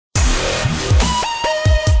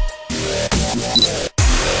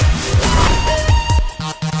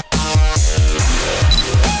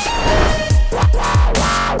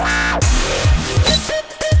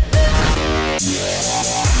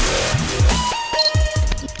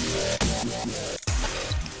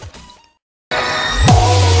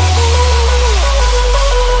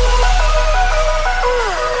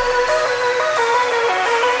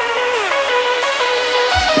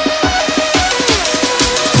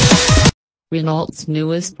Renault's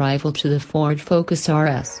newest rival to the Ford Focus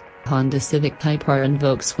RS, Honda Civic Type R and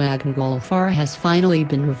Volkswagen Golf R has finally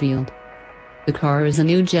been revealed. The car is a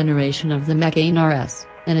new generation of the Megane RS,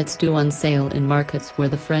 and it's due on sale in markets where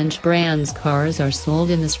the French brand's cars are sold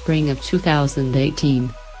in the spring of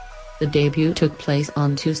 2018. The debut took place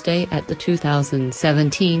on Tuesday at the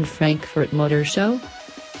 2017 Frankfurt Motor Show.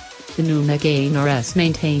 The new Megane RS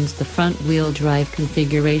maintains the front-wheel drive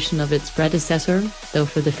configuration of its predecessor, though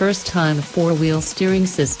for the first time a four-wheel steering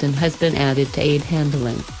system has been added to aid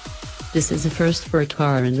handling. This is a first for a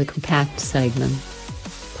car in the compact segment.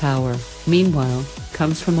 Power, meanwhile,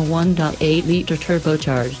 comes from a 1.8-litre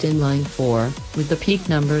turbocharged inline-4, with the peak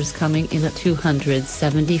numbers coming in at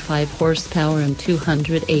 275 horsepower and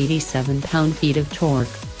 287 pound-feet of torque.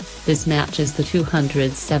 This matches the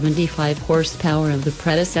 275 horsepower of the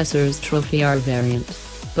predecessor's Trophy R variant,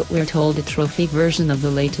 but we're told a trophy version of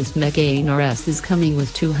the latest Megane RS is coming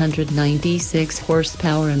with 296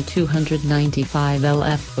 horsepower and 295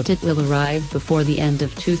 lf, but it will arrive before the end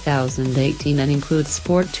of 2018 and includes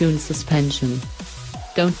sport-tuned suspension.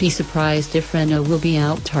 Don't be surprised if Renault will be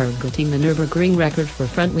out targeting the Nürburgring record for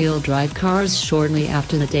front-wheel drive cars shortly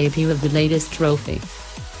after the debut of the latest trophy.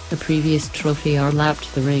 The previous Trophy R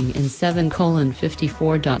lapped the ring in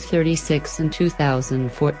 7:54.36 in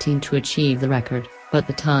 2014 to achieve the record, but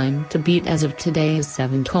the time to beat as of today is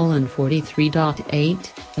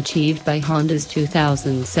 7:43.8, achieved by Honda's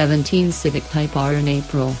 2017 Civic Type R in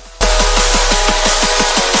April.